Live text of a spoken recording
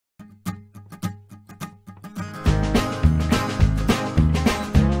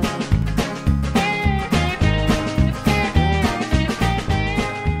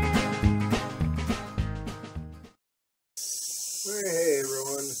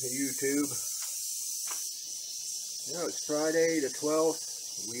YouTube. You know, it's Friday the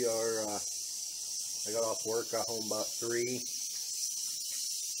 12th. We are, I got off work, got home about 3.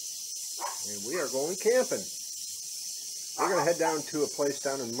 And we are going camping. We're going to head down to a place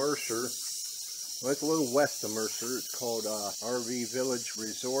down in Mercer. Well, it's a little west of Mercer. It's called RV Village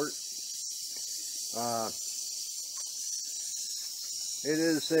Resort. It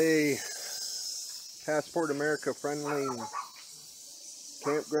is a Passport America friendly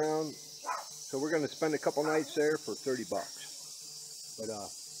campground. So we're going to spend a couple nights there for 30 bucks. But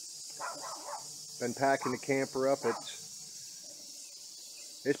been packing the camper up.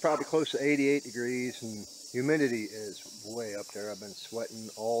 It's probably close to 88 degrees and humidity is way up there. I've been sweating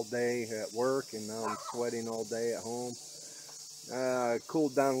all day at work and now I'm sweating all day at home.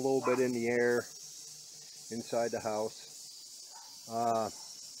 Cooled down a little bit in the air inside the house. I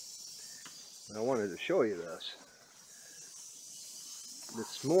wanted to show you this.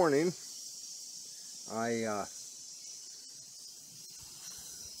 This morning I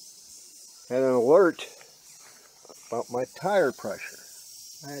had an alert about my tire pressure.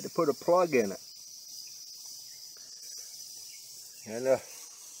 I had to put a plug in it. And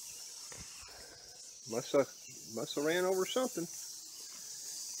must have ran over something.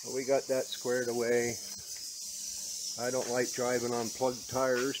 Well, we got that squared away. I don't like driving on plugged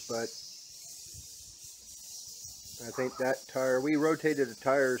tires, but I think that tire, we rotated the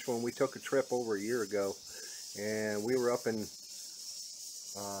tires when we took a trip over a year ago, and we were up in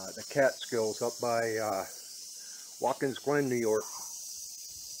the Catskills up by Watkins Glen, New York,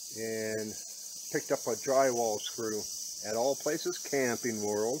 and picked up a drywall screw at all places, Camping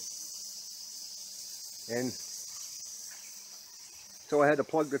World, and so I had to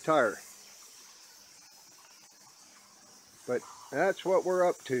plug the tire. But that's what we're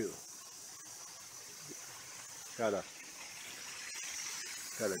up to. Got a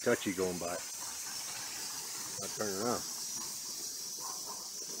touchy going by. I'll turn around.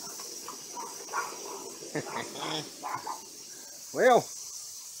 Well,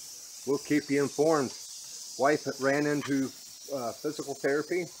 we'll keep you informed. Wife ran into physical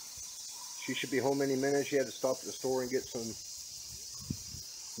therapy. She should be home any minute. She had to stop at the store and get some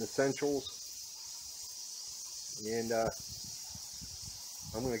essentials. And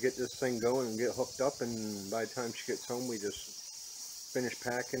I'm going to get this thing going and get hooked up, and by the time she gets home we just finish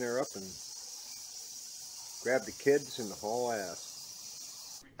packing her up and grab the kids and haul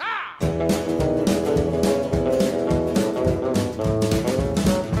ass. Ah!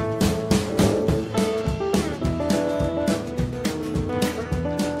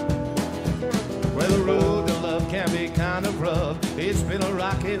 Well, the road to love can be kind of rough. It's been a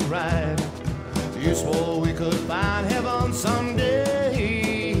rocky ride. You swore we could find heaven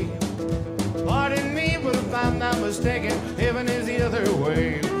someday. Pardon me, but if I'm not mistaken, heaven is the other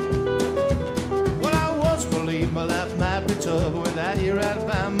way. Well, I once believed my life might be tough without you right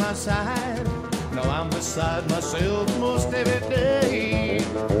by my side. Now I'm beside myself most every day.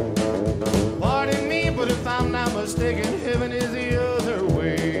 Pardon me, but if I'm not mistaken, heaven is the other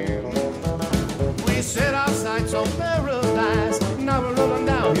way. We set our sights on paradise, now we're rolling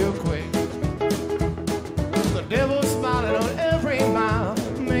down here quick. The devil's smiling on every mile,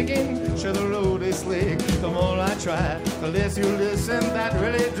 making sure the road is slick. The more I try, the less you listen, that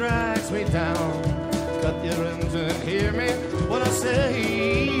really drags me down. Cut your rims and hear me when I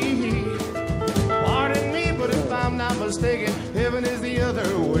say, pardon me, but if I'm not mistaken, heaven is the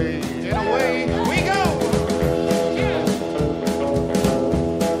other way. And away we go!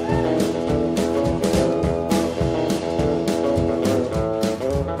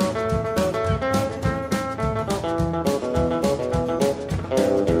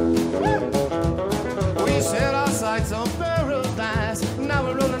 On paradise, now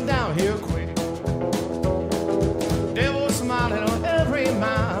we're rolling down here quick. Devil smiling on every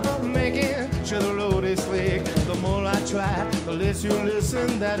mile, making sure the road is slick. The more I try, the less you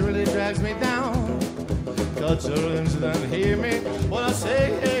listen, that really drags me down. Cut your limbs and hear me when I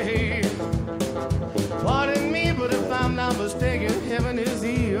say, hey, pardon me, but if I'm not mistaken, heaven is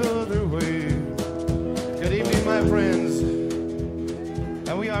the other way. Good evening, my friends.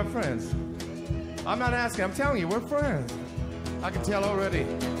 And we are friends. I'm not asking, I'm telling you, we're friends. I can tell already.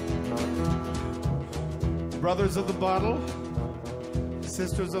 Brothers of the bottle,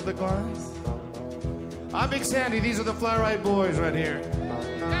 sisters of the glass. I'm Big Sandy, these are the Fly Right Boys right here.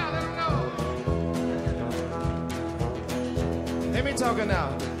 Now, let them know. Hear me talking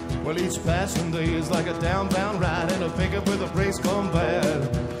now. Well, each passing day is like a downbound ride and a pickup with a brakes gone bad.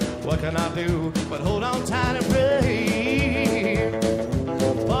 What can I do but hold on tight and pray?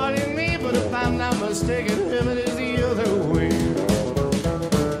 Pardon me, but if I'm not mistaken, heaven is the other way.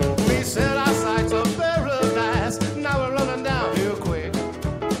 We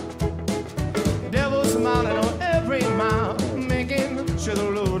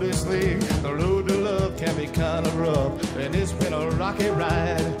rocky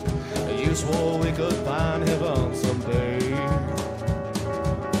ride. You swore we could find heaven someday.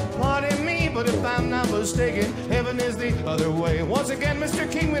 Pardon me, but if I'm not mistaken, heaven is the other way. Once again, Mr.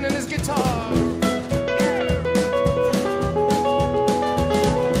 Kingman and his guitar.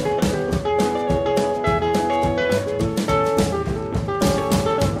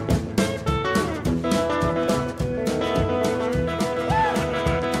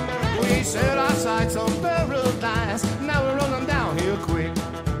 We set our sights on paradise, now we're running downhill quick.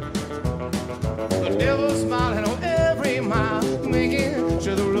 The devil's smiling on every mile, making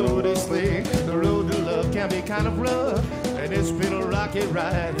sure the road is slick. The road to love can be kind of rough, and it's been a rocky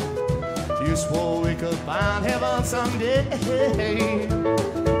ride. You swore we could find heaven someday.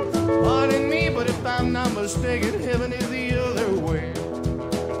 Pardon me, but if I'm not mistaken, heaven is the other way.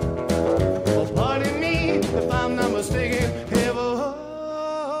 Oh, pardon me, if I'm not mistaken, heaven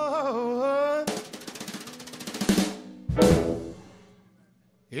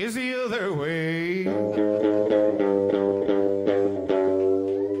is the other way.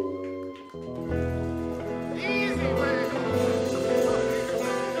 Easy way.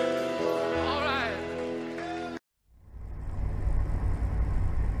 All right.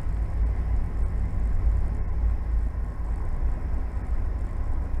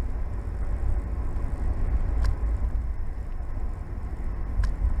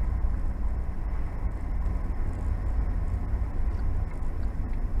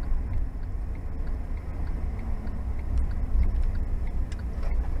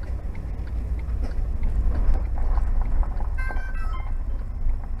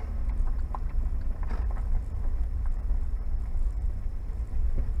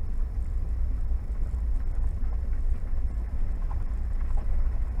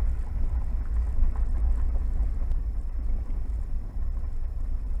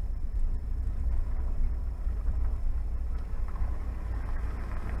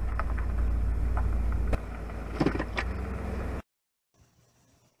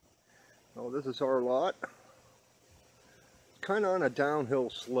 Oh, this is our lot. It's kind of on a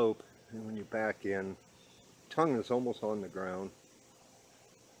downhill slope, and when you back in, tongue is almost on the ground.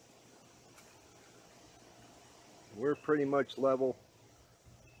 We're pretty much level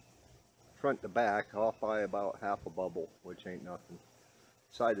front to back, off by about half a bubble, which ain't nothing.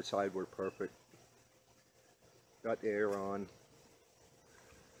 Side to side we're perfect. Got the air on.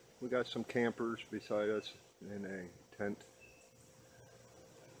 We got some campers beside us in a tent.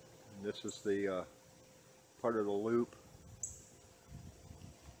 This is the part of the loop.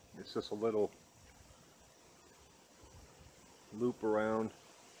 It's just a little loop around.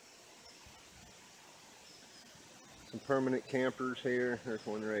 Some permanent campers here. There's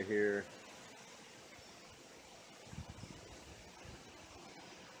one right here.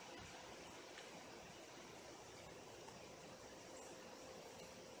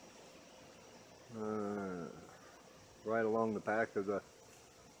 Right along the back of the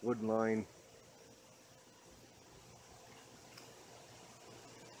wood line.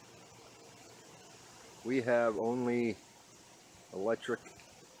 We have only electric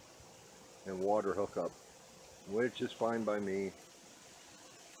and water hookup, which is fine by me.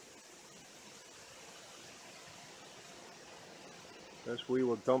 This we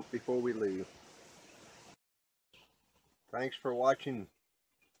will dump before we leave. Thanks for watching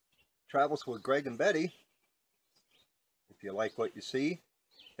Travels with Greg and Betty. If you like what you see,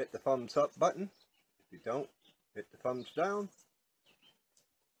 hit the thumbs up button. If you don't, hit the thumbs down.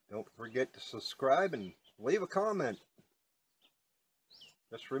 Don't forget to subscribe and leave a comment.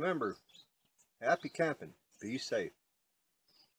 Just remember, happy camping. Be safe.